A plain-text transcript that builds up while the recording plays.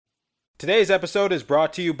Today's episode is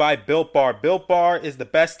brought to you by Built Bar. Built Bar is the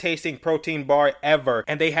best tasting protein bar ever,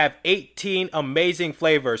 and they have 18 amazing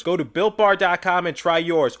flavors. Go to BuiltBar.com and try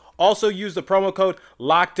yours. Also use the promo code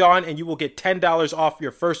LOCKEDON and you will get $10 off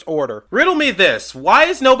your first order. Riddle me this. Why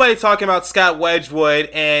is nobody talking about Scott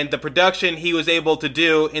Wedgwood and the production he was able to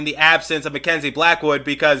do in the absence of Mackenzie Blackwood?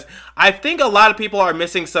 Because I think a lot of people are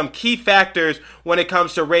missing some key factors when it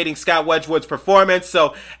comes to rating Scott Wedgwood's performance.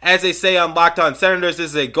 So, as they say on Locked On Senators,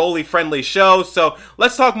 this is a goalie-friendly show. So,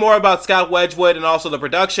 let's talk more about Scott Wedgwood and also the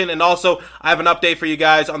production. And also, I have an update for you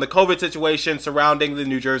guys on the COVID situation surrounding the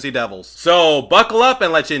New Jersey Devils. So, buckle up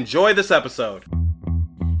and let's enjoy this episode.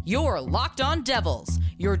 You're Locked On Devils,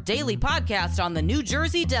 your daily podcast on the New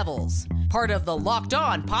Jersey Devils. Part of the Locked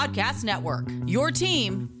On Podcast Network, your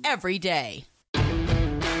team every day. Shane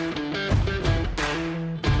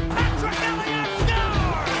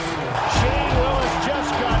Willis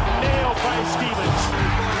just got nailed by Stevens.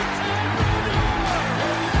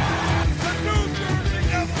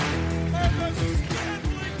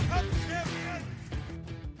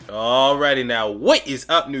 Alrighty now, what is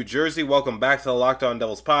up, New Jersey? Welcome back to the Locked On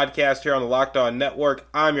Devils podcast here on the Locked On Network.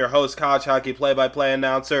 I'm your host, college hockey play-by-play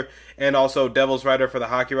announcer, and also Devils writer for the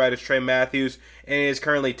Hockey Writers, Trey Matthews. And it is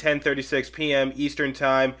currently 10:36 p.m. Eastern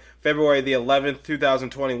Time, February the 11th,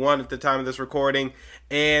 2021 at the time of this recording.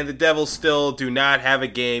 And the Devils still do not have a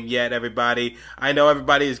game yet, everybody. I know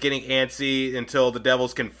everybody is getting antsy until the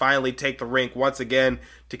Devils can finally take the rink once again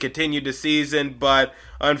to continue the season, but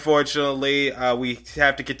unfortunately, we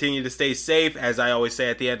have to continue to stay safe, as I always say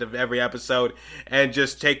at the end of every episode, and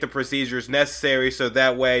just take the procedures necessary so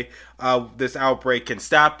that way this outbreak can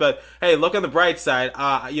stop. But hey, look on the bright side.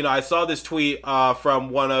 I saw this tweet from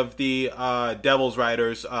one of the Devils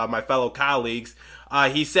writers, my fellow colleagues.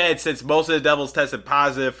 He said since most of the Devils tested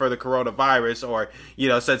positive for the coronavirus, or,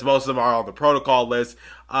 since most of them are on the protocol list,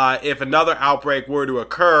 if another outbreak were to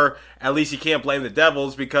occur, at least you can't blame the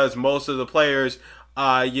Devils because most of the players,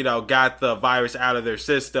 got the virus out of their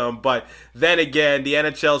system. But then again, the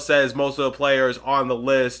NHL says most of the players on the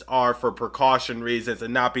list are for precaution reasons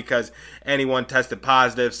and not because anyone tested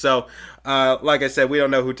positive. So, like I said, we don't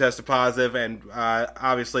know who tested positive, and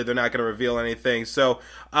obviously they're not going to reveal anything. So,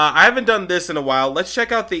 I haven't done this in a while. Let's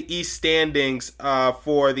check out the East standings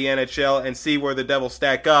for the NHL and see where the Devils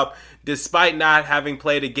stack up, despite not having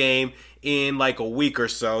played a game in like a week or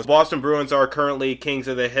so. Boston Bruins are currently kings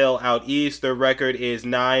of the hill out east. Their record is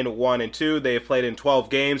 9-1-2. They have played in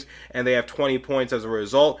 12 games, and they have 20 points as a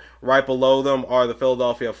result. Right below them are the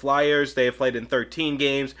Philadelphia Flyers. They have played in 13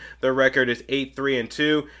 games. Their record is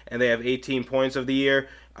 8-3-2, and they have 18 points of the year.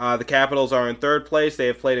 The Capitals are in third place. They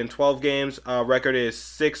have played in 12 games. Record is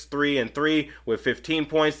 6-3-3 with 15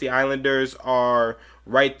 points. The Islanders are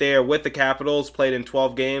right there with the Capitals, played in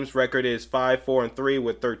 12 games. Record is 5-4-3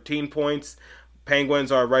 with 13 points.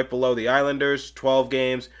 Penguins are right below the Islanders, 12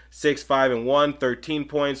 games, 6-5-1, 13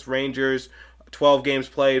 points. Rangers, 12 games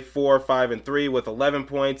played, 4-5-3 with 11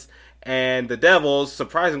 points. And the Devils,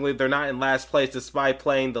 surprisingly, they're not in last place despite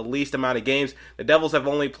playing the least amount of games. The Devils have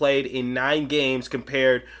only played in 9 games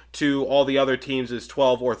compared to all the other teams is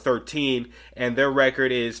 12 or 13. And their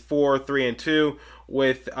record is 4-3-2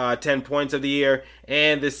 with 10 points of the year.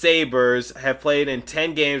 And the Sabres have played in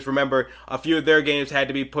 10 games. Remember, a few of their games had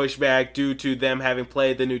to be pushed back due to them having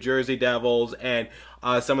played the New Jersey Devils and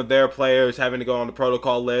some of their players having to go on the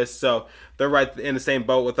protocol list. So they're right in the same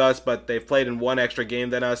boat with us, but they've played in one extra game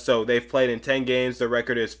than us. So they've played in 10 games. Their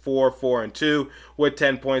record is 4-4-2 with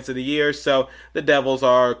 10 points of the year. So the Devils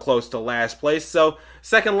are close to last place. So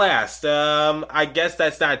second last. I guess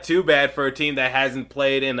that's not too bad for a team that hasn't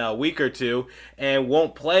played in a week or two and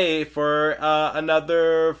won't play for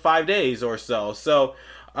another 5 days or so. So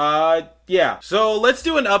So let's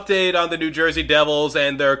do an update on the New Jersey Devils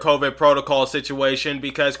and their COVID protocol situation,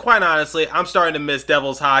 because quite honestly, I'm starting to miss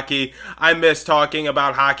Devils hockey. I miss talking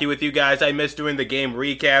about hockey with you guys. I miss doing the game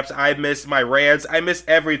recaps. I miss my rants. I miss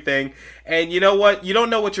everything. And you know what? You don't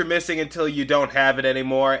know what you're missing until you don't have it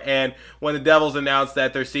anymore. And when the Devils announced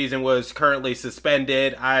that their season was currently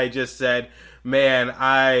suspended, I just said, man,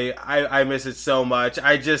 I miss it so much.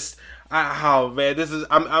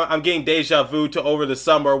 I'm getting deja vu to over the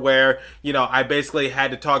summer where, I basically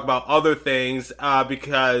had to talk about other things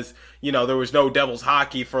because, there was no Devils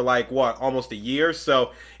hockey for almost a year.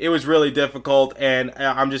 So it was really difficult, and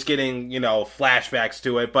I'm just getting, flashbacks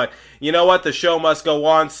to it. But you know what? The show must go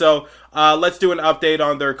on. So let's do an update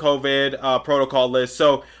on their COVID protocol list.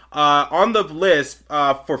 So on the list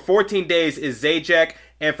for 14 days is Zajac,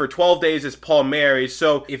 and for 12 days is Palmieri.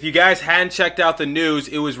 So if you guys hadn't checked out the news,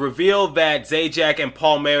 it was revealed that Zajac and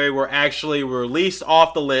Palmieri were actually released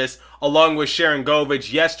off the list along with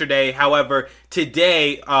Sharangovich yesterday. However,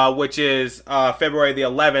 today, which is February the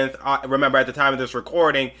 11th, remember at the time of this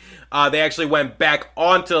recording, they actually went back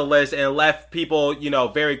onto the list and left people,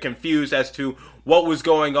 very confused as to what was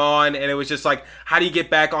going on. And it was just like, how do you get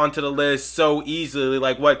back onto the list so easily?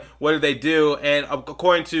 Like, what did they do? And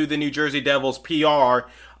according to the New Jersey Devils PR,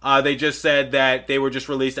 they just said that they were just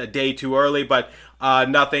released a day too early, but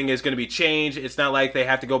nothing is going to be changed. It's not like they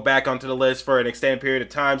have to go back onto the list for an extended period of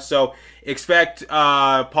time. So expect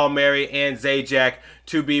Palmieri and Zajac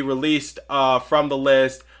to be released from the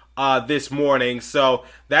list this morning. So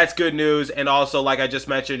that's good news. And also, like I just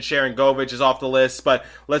mentioned, Sharangovich is off the list. But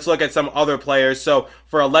let's look at some other players. So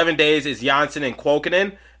for 11 days is Janssen and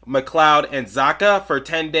Kuokkanen, McLeod and Zacha. For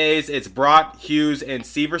 10 days, it's Brott, Hughes, and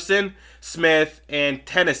Severson, Smith, and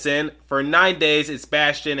Tennyson. For 9 days, it's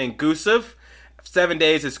Bastian and Gusev. 7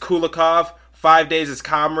 days is Kulikov. 5 days is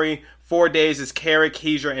Comrie. 4 days is Carrick,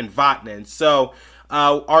 Heiser, and Vatanen. So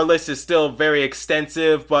our list is still very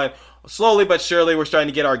extensive, but slowly but surely we're starting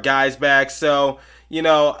to get our guys back. So,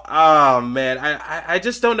 oh man, I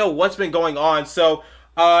just don't know what's been going on. So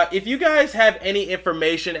if you guys have any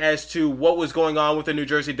information as to what was going on with the New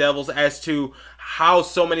Jersey Devils, as to how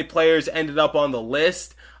so many players ended up on the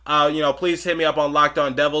list, please hit me up on Locked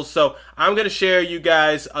On Devils. So I'm going to share you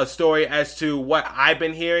guys a story as to what I've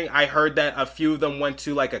been hearing. I heard that a few of them went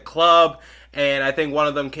to like a club, and I think one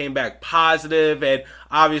of them came back positive. And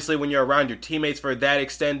obviously when you're around your teammates for that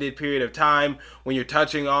extended period of time, when you're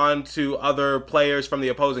touching on to other players from the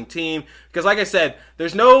opposing team, because like I said,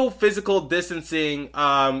 there's no physical distancing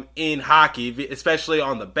in hockey, especially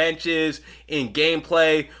on the benches, in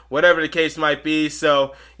gameplay, whatever the case might be.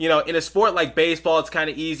 So, in a sport like baseball, it's kind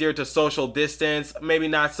of easier to social distance, maybe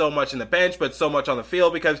not so much in the bench, but so much on the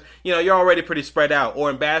field because, you're already pretty spread out. Or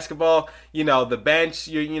in basketball, the bench,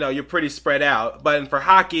 you're pretty spread out. But for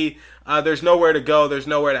hockey, there's nowhere to go. There's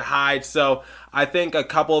nowhere to hide. So I think a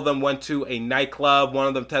couple of them went to a nightclub. One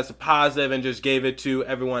of them tested positive and just gave it to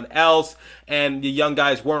everyone else. And the young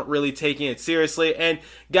guys weren't really taking it seriously. And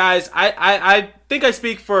guys, I think I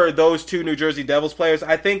speak for those two New Jersey Devils players.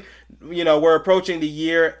 I think, we're approaching the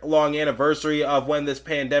year-long anniversary of when this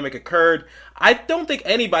pandemic occurred. I don't think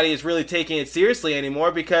anybody is really taking it seriously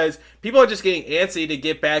anymore because people are just getting antsy to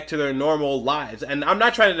get back to their normal lives. And I'm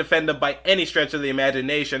not trying to defend them by any stretch of the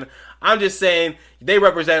imagination. I'm just saying they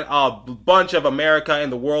represent a bunch of America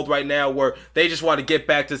and the world right now where they just want to get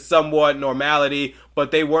back to somewhat normality,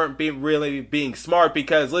 but they weren't really being smart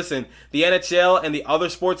because, listen, the NHL and the other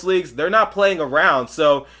sports leagues, they're not playing around.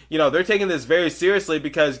 So, they're taking this very seriously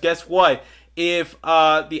because guess what? If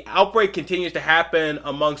the outbreak continues to happen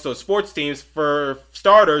amongst those sports teams, for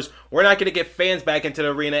starters, we're not going to get fans back into the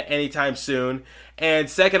arena anytime soon. And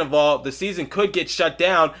second of all, the season could get shut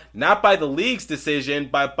down, not by the league's decision,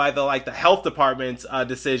 but by the health department's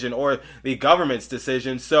decision or the government's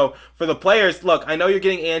decision. So for the players, look, I know you're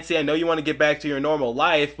getting antsy. I know you want to get back to your normal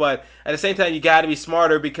life, but at the same time, you got to be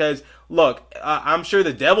smarter because, look, I'm sure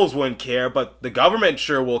the Devils wouldn't care, but the government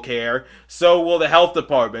sure will care. So will the health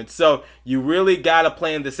department. So you really got to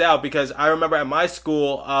plan this out because I remember at my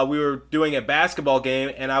school, we were doing a basketball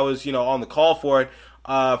game and I was, on the call for it.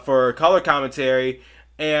 For color commentary,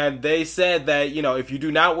 and they said that, if you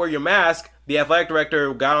do not wear your mask, the athletic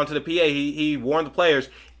director got onto the PA, he warned the players,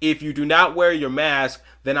 if you do not wear your mask,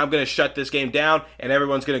 then I'm going to shut this game down, and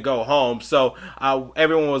everyone's going to go home. So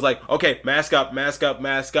everyone was like, okay, mask up, mask up,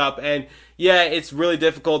 mask up, and yeah, it's really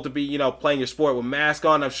difficult to be, playing your sport with mask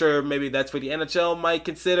on. I'm sure maybe that's what the NHL might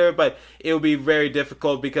consider, but it would be very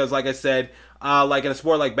difficult because, like I said, like in a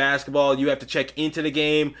sport like basketball, you have to check into the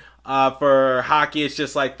game. For hockey, it's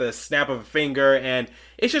just like the snap of a finger, and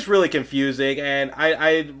it's just really confusing. And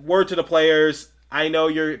I word to the players, I know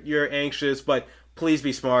you're anxious, but please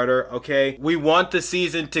be smarter, okay? We want the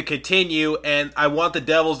season to continue, and I want the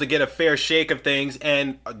Devils to get a fair shake of things.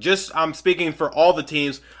 And I'm speaking for all the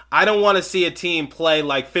teams. I don't want to see a team play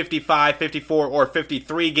like 55, 54, or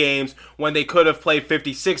 53 games when they could have played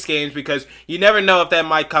 56 games because you never know if that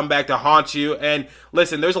might come back to haunt you. And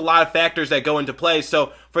listen, there's a lot of factors that go into play.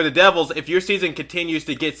 So for the Devils, if your season continues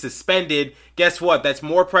to get suspended, guess what? That's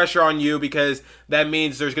more pressure on you because that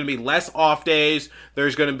means there's going to be less off days.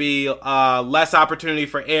 There's going to be less opportunity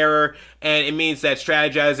for error. And it means that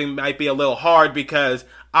strategizing might be a little hard because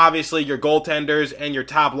obviously your goaltenders and your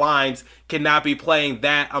top lines cannot be playing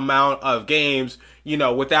that amount of games,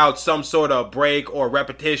 without some sort of break or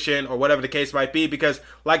repetition or whatever the case might be, because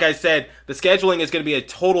like I said, the scheduling is going to be a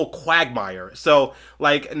total quagmire. So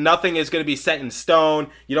nothing is going to be set in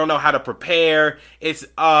stone. You don't know how to prepare. It's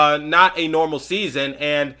not a normal season,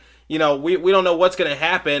 and we don't know what's going to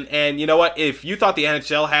happen. And you know what? If you thought the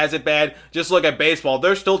NHL has it bad, just look at baseball.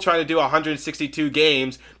 They're still trying to do 162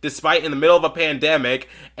 games despite in the middle of a pandemic.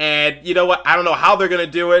 And you know what? I don't know how they're going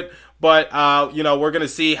to do it, but we're going to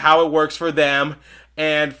see how it works for them.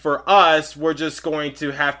 And for us, we're just going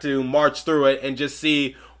to have to march through it and just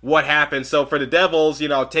see what happens. So for the Devils,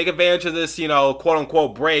 take advantage of this, quote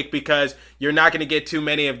unquote break, because you're not going to get too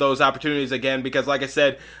many of those opportunities again, because like I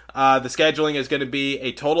said, the scheduling is going to be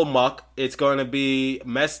a total muck. It's going to be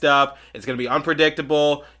messed up. It's going to be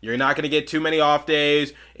unpredictable. You're not going to get too many off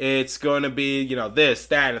days. It's going to be, this,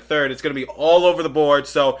 that, and a third. It's going to be all over the board.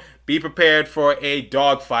 So be prepared for a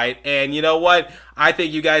dogfight. And you know what? I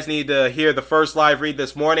think you guys need to hear the first live read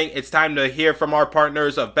this morning. It's time to hear from our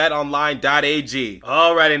partners of BetOnline.ag.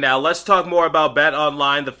 Alrighty, now let's talk more about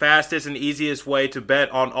BetOnline, the fastest and easiest way to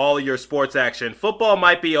bet on all of your sports action. Football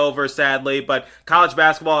might be over, sadly, but college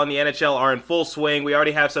basketball and the NHL are in full swing. We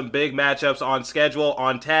already have some big matchups on schedule,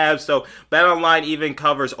 on tabs, so BetOnline even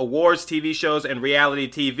covers awards, TV shows, and reality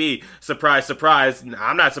TV. Surprise, surprise.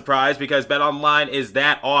 I'm not surprised, because BetOnline is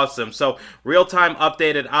that awesome. So real-time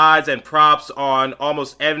updated odds and props on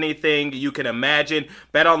almost anything you can imagine.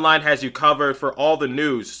 BetOnline has you covered for all the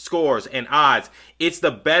news, scores, and odds. It's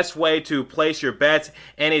the best way to place your bets,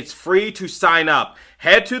 and it's free to sign up.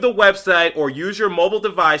 Head to the website or use your mobile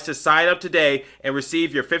device to sign up today and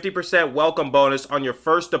receive your 50% welcome bonus on your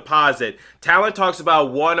first deposit. Talent talks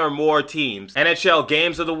about one or more teams. NHL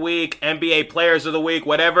games of the week, NBA players of the week,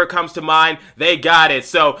 whatever comes to mind, they got it.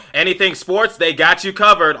 So anything sports, they got you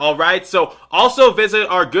covered, all right? So also visit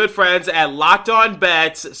our good friends at Locked On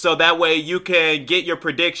Bets, so that way you can get your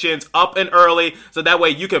predictions up and early, so that way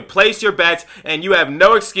you can place your bets and you have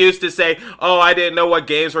no excuse to say, oh, I didn't know what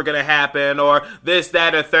games were going to happen, or this,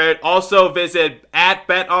 that, or third. Also visit at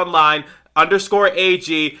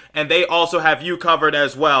BetOnline_AG, and they also have you covered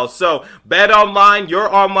as well. So BetOnline,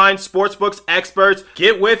 your online sportsbooks experts.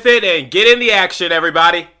 Get with it and get in the action,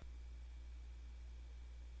 everybody.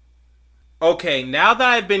 Okay, now that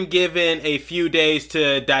I've been given a few days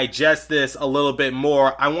to digest this a little bit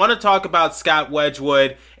more, I want to talk about Scott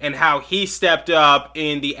Wedgwood and how he stepped up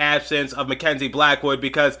in the absence of Mackenzie Blackwood,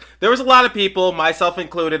 because there was a lot of people, myself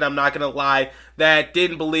included, I'm not going to lie, that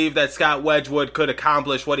didn't believe that Scott Wedgwood could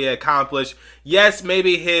accomplish what he had accomplished. Yes,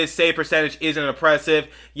 maybe his save percentage isn't impressive.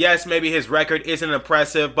 Yes, maybe his record isn't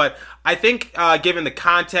impressive. But I think given the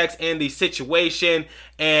context and the situation,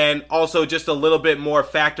 and also just a little bit more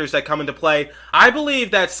factors that come into play, I believe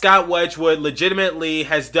that Scott Wedgwood legitimately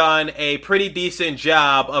has done a pretty decent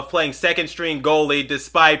job of playing second string goalie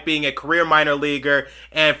despite being a career minor leaguer.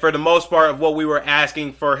 And for the most part of what we were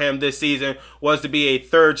asking for him this season was to be a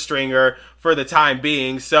third stringer for the time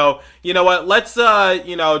being. So, you know what, let's,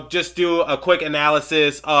 just do a quick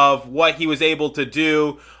analysis of what he was able to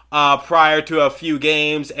do prior to a few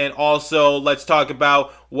games, and also let's talk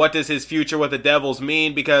about what does his future with the Devils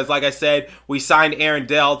mean, because like I said, we signed Aaron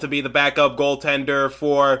Dell to be the backup goaltender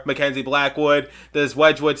for Mackenzie Blackwood. Does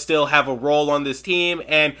Wedgwood still have a role on this team?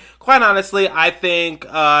 And quite honestly, I think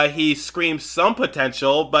he screams some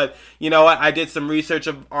potential, but you know what, I did some research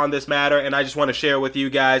on this matter, and I just want to share with you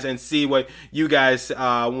guys and see what you guys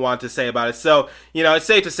want to say about it. So, it's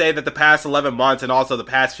safe to say that the past 11 months and also the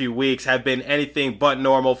past few weeks have been anything but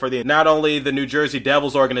normal for not only the New Jersey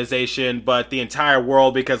Devils organization, but the entire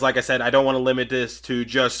world, because like I said, I don't want to limit this to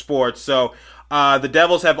just sports. So the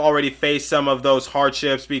Devils have already faced some of those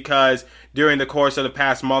hardships, because during the course of the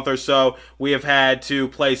past month or so, we have had to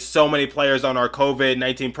place so many players on our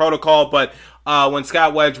COVID-19 protocol. But when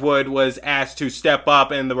Scott Wedgwood was asked to step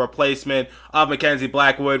up in the replacement of Mackenzie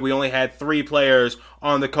Blackwood, we only had 3 players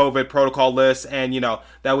on the COVID protocol list, and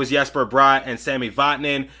that was Jesper Bratt and Sami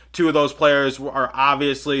Vatanen. 2 of those players are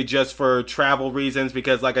obviously just for travel reasons,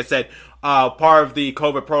 because like I said, part of the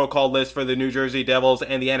COVID protocol list for the New Jersey Devils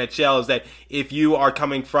and the NHL is that if you are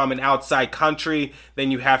coming from an outside country,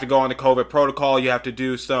 then you have to go on the COVID protocol. You have to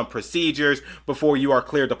do some procedures before you are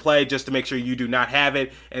cleared to play, just to make sure you do not have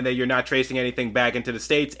it and that you're not tracing anything back into the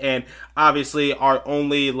States. And obviously our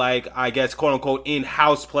only, quote unquote,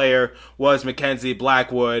 in-house player was Mackenzie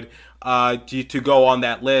Blackwood. to go on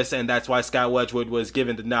that list, and that's why Scott Wedgwood was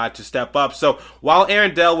given the nod to step up. So while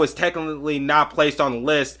Aaron Dell was technically not placed on the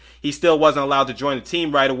list, he still wasn't allowed to join the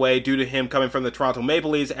team right away due to him coming from the Toronto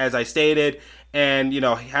Maple Leafs, as I stated, and,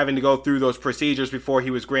 having to go through those procedures before he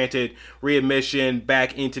was granted readmission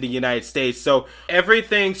back into the United States. So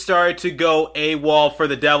everything started to go AWOL for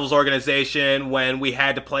the Devils organization when we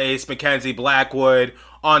had to place Mackenzie Blackwood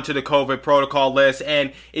onto the COVID protocol list.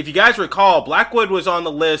 And if you guys recall, Blackwood was on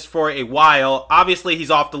the list for a while. Obviously,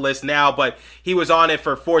 he's off the list now, but he was on it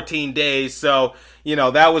for 14 days. So,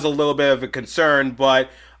 that was a little bit of a concern.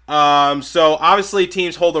 But so obviously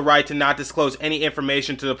teams hold the right to not disclose any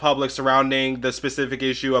information to the public surrounding the specific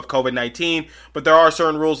issue of COVID-19, but there are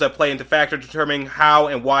certain rules that play into factor determining how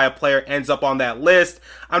and why a player ends up on that list.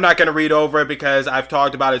 I'm not going to read over it because I've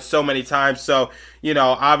talked about it so many times. So,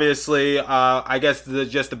 obviously, I guess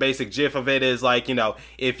just the basic gist of it is like,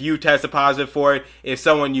 if you tested positive for it, if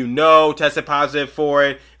someone tested positive for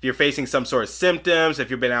it, if you're facing some sort of symptoms,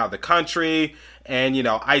 if you've been out of the country, and,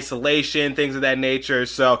 isolation, things of that nature.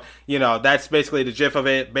 So, that's basically the gist of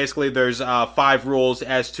it. Basically, there's 5 rules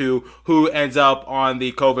as to who ends up on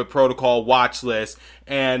the COVID protocol watch list.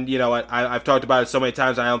 And, I've talked about it so many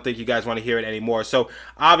times, I don't think you guys want to hear it anymore. So,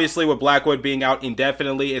 obviously, with Blackwood being out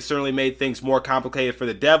indefinitely, it certainly made things more complicated for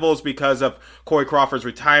the Devils because of Corey Crawford's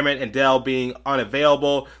retirement and Dell being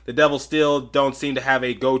unavailable. The Devils still don't seem to have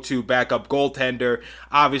a go-to backup goaltender.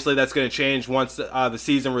 Obviously, that's going to change once the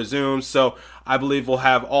season resumes. So, I believe we'll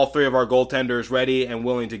have all 3 of our goaltenders ready and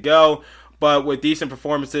willing to go. But with decent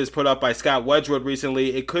performances put up by Scott Wedgwood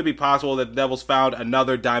recently, it could be possible that the Devils found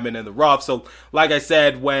another diamond in the rough. So, like I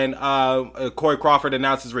said, when Corey Crawford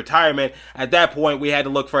announced his retirement, at that point we had to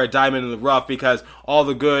look for a diamond in the rough because all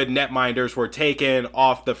the good netminders were taken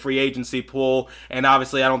off the free agency pool. And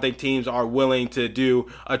obviously, I don't think teams are willing to do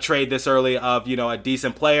a trade this early of, a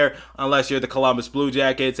decent player unless you're the Columbus Blue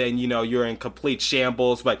Jackets and, you're in complete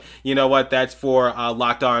shambles. But you know what? That's for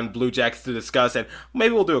Locked On Blue Jackets to discuss. And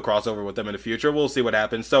maybe we'll do a crossover with them in the future. We'll see what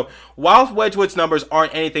happens. So while Wedgwood's numbers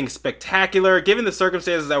aren't anything spectacular, given the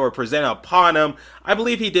circumstances that were presented upon him, I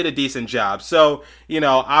believe he did a decent job. So,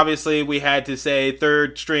 obviously we had to say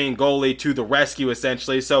third string goalie to the rescue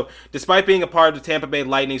essentially. So despite being a part of the Tampa Bay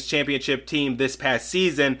Lightning's championship team this past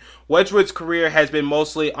season, Wedgwood's career has been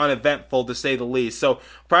mostly uneventful to say the least. So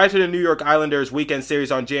prior to the New York Islanders weekend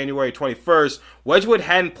series on January 21st, Wedgwood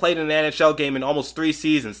hadn't played an NHL game in almost 3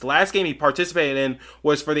 seasons. The last game he participated in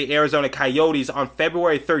was for the Arizona Coyotes on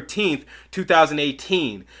February 13th,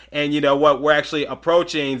 2018. And you know what? We're actually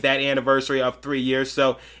approaching that anniversary of 3 years.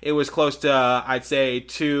 So it was close to, I'd say,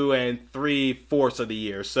 2 3/4 of the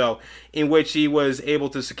year. So in which he was able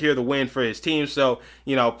to secure the win for his team. So,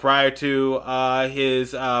 prior to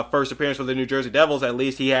his first appearance with the New Jersey Devils, at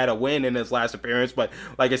least he had a win in his last appearance. But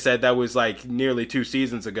like I said, that was like nearly 2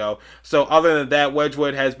 seasons ago. So other than that,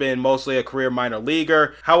 Wedgwood has been mostly a career minor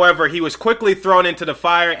leaguer. However, he was quickly thrown into the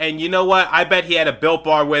fire. And you know what? I bet he had a Built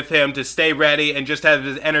Bar with him to stay ready and just have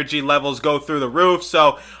his energy levels go through the roof.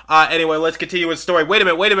 So anyway, let's continue with the story. Wait a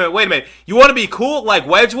minute. You want to be cool like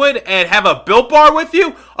Wedgwood and have a Built Bar with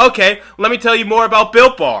you? Okay. Let me tell you more about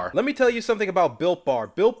Built Bar. Let me tell you something about Built Bar.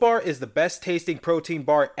 Built Bar is the best tasting protein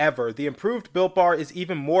bar ever. The improved Built Bar is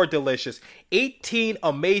even more delicious. 18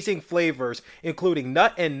 amazing flavors, including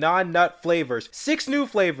nut and non-nut flavors. 6 new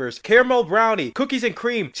flavors: caramel brownie, cookies and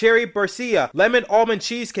cream, cherry barcia, lemon almond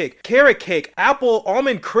cheesecake, carrot cake, apple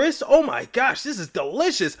almond crisp. Oh my gosh, this is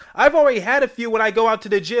delicious. I've already had a few when I go out to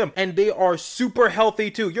the gym, and they are super healthy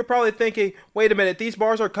too. You're probably thinking, wait a minute, these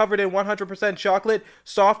bars are covered in 100% chocolate,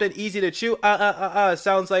 soft and easy to chew.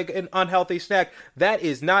 Sounds like an unhealthy snack. That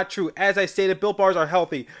is not true. As I stated, Built Bars are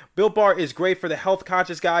healthy. Built Bar is great for the health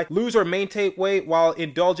conscious guy. Lose or maintain weight while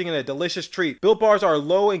indulging in a delicious treat. Built Bars are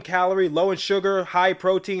low in calorie, low in sugar, high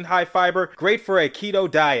protein, high fiber, great for a keto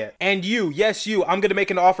diet. And yes you, I'm going to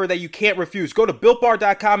make an offer that you can't refuse. Go to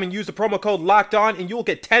BuiltBar.com and use the promo code LOCKEDON and you'll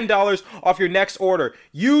get $10 off your next order.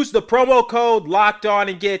 Use the promo code LOCKEDON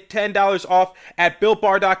and get $10 off at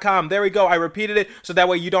BuiltBar.com. There we go. I repeated it so that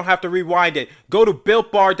way you don't have to rewind it. Go to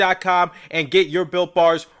BuiltBar.com and get your Built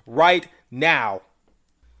Bars right now.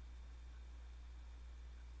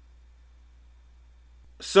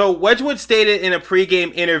 So Wedgwood stated in a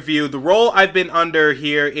pregame interview, the role I've been under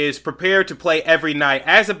here is prepare to play every night.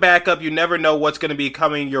 As a backup, you never know what's going to be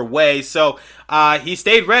coming your way. So he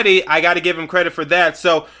stayed ready. I got to give him credit for that.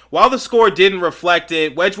 So while the score didn't reflect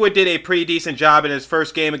it, Wedgwood did a pretty decent job in his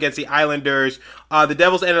first game against the Islanders. The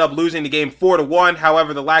Devils ended up losing the game 4-1.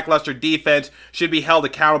 However, the lackluster defense should be held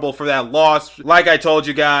accountable for that loss. Like I told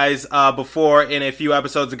you guys before in a few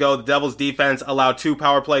episodes ago, the Devils defense allowed 2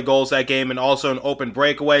 power play goals that game and also an open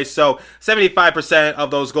breakaway. takeaways. So 75%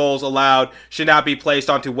 of those goals allowed should not be placed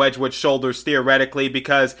onto Wedgwood's shoulders theoretically,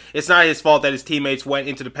 because it's not his fault that his teammates went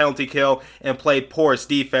into the penalty kill and played porous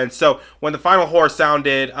defense. So when the final horn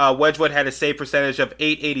sounded, Wedgwood had a save percentage of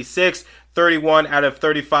 .886, 31 out of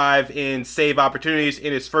 35 in save opportunities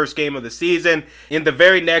in his first game of the season. In the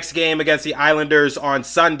very next game against the Islanders on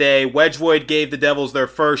Sunday, Wedgwood gave the Devils their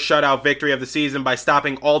first shutout victory of the season by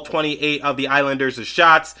stopping all 28 of the Islanders'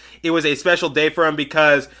 shots. It was a special day for him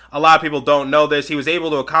because a lot of people don't know this. He was able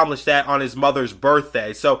to accomplish that on his mother's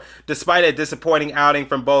birthday. So despite a disappointing outing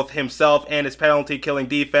from both himself and his penalty-killing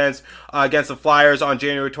defense against the Flyers on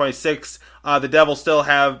January 26th, the Devils still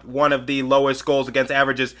have one of the lowest goals against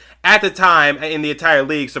averages at the time in the entire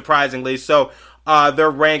league, surprisingly. So their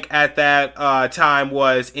rank at that time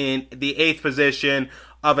was in the 8th position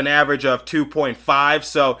of an average of 2.5.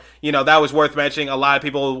 So, that was worth mentioning. A lot of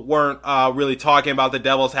people weren't really talking about the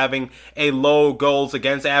Devils having a low goals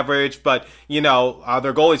against average, but, their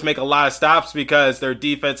goalies make a lot of stops because their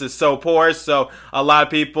defense is so poor. So a lot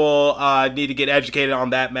of people need to get educated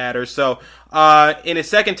on that matter. So, in his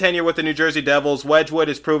second tenure with the New Jersey Devils, Wedgwood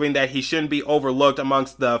is proving that he shouldn't be overlooked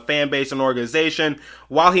amongst the fan base and organization.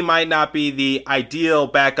 While he might not be the ideal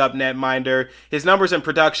backup netminder, his numbers and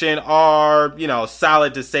production are,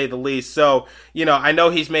 solid to say the least. So, I know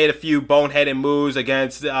he's made a few boneheaded moves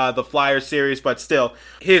against the Flyers series, but still,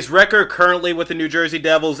 his record currently with the New Jersey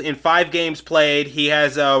Devils in 5 games played, he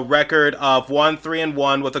has a record of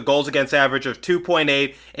 1-3-1 with a goals against average of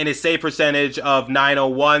 2.8 and his save percentage of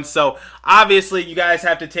 .901. So, obviously, you guys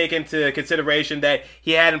have to take into consideration that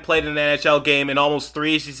he hadn't played an NHL game in almost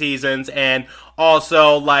 3 seasons, and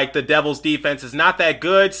also, the Devils' defense is not that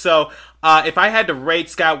good. So, if I had to rate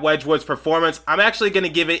Scott Wedgwood's performance, I'm actually going to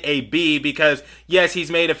give it a B because, yes, he's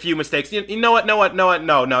made a few mistakes. You know what? No.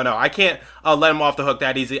 I can't let him off the hook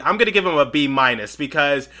that easy. I'm going to give him a B-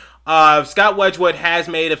 because Scott Wedgwood has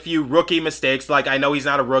made a few rookie mistakes. I know he's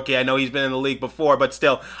not a rookie. I know he's been in the league before, but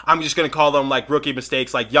still, I'm just going to call them rookie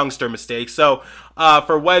mistakes, youngster mistakes. So,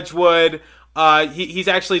 for Wedgwood, he's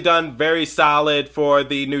actually done very solid for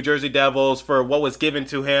the New Jersey Devils for what was given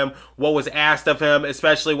to him, what was asked of him,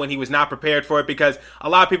 especially when he was not prepared for it, because a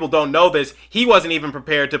lot of people don't know this. He wasn't even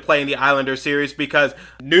prepared to play in the Islanders series because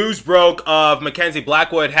news broke of Mackenzie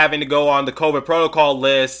Blackwood having to go on the COVID protocol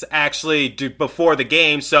list actually before the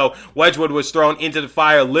game, so Wedgwood was thrown into the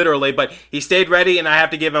fire literally, but he stayed ready, and I have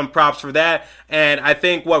to give him props for that. And I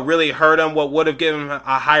think what really hurt him, what would have given him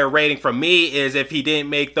a higher rating from me, is if he didn't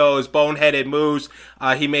make those boneheaded moves.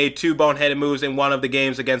 He made 2 boneheaded moves in one of the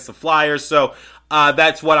games against the Flyers, so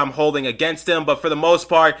that's what I'm holding against him. But for the most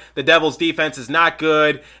part, the Devils' defense is not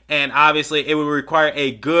good, and obviously it would require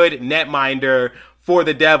a good netminder for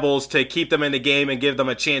the Devils to keep them in the game and give them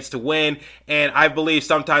a chance to win. And I believe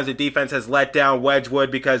sometimes the defense has let down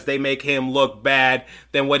Wedgwood because they make him look bad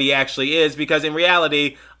than what he actually is, because in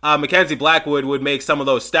reality, Mackenzie Blackwood would make some of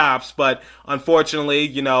those stops, but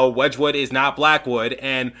unfortunately, Wedgwood is not Blackwood,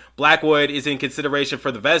 and Blackwood is in consideration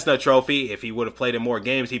for the Vezina Trophy. If he would have played in more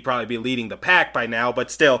games, he'd probably be leading the pack by now, but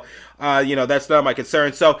still, that's not my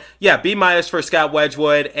concern. So, yeah, B- for Scott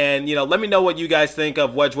Wedgwood, and, let me know what you guys think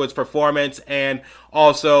of Wedgwood's performance, and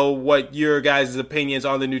also what your guys' opinions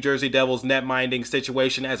on the New Jersey Devils netminding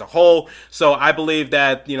situation as a whole. So I believe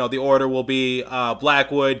that, the order will be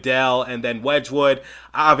Blackwood, Dell, and then Wedgwood,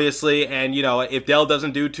 obviously. And, if Dell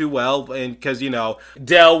doesn't do too well, and because,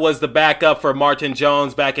 Dell was the backup for Martin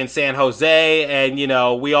Jones back in San Jose,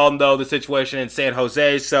 and, we all know the situation in San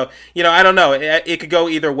Jose. So, I don't know. It could go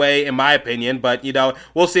either way, in my opinion, but,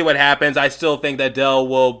 we'll see what happens. I still think that Dell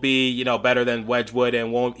will be, better than Wedgwood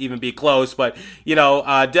and won't even be close, but,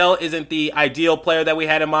 Dell isn't the ideal player that we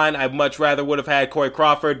had in mind. I much rather would have had Corey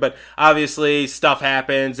Crawford, but obviously stuff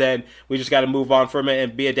happens, and we just got to move on from it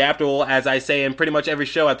and be adaptable, as I say in pretty much every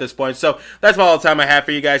show at this point. So that's all the time I have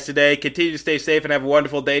for you guys today. Continue to stay safe and have a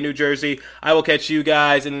wonderful day, New Jersey. I will catch you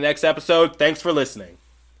guys in the next episode. Thanks for listening.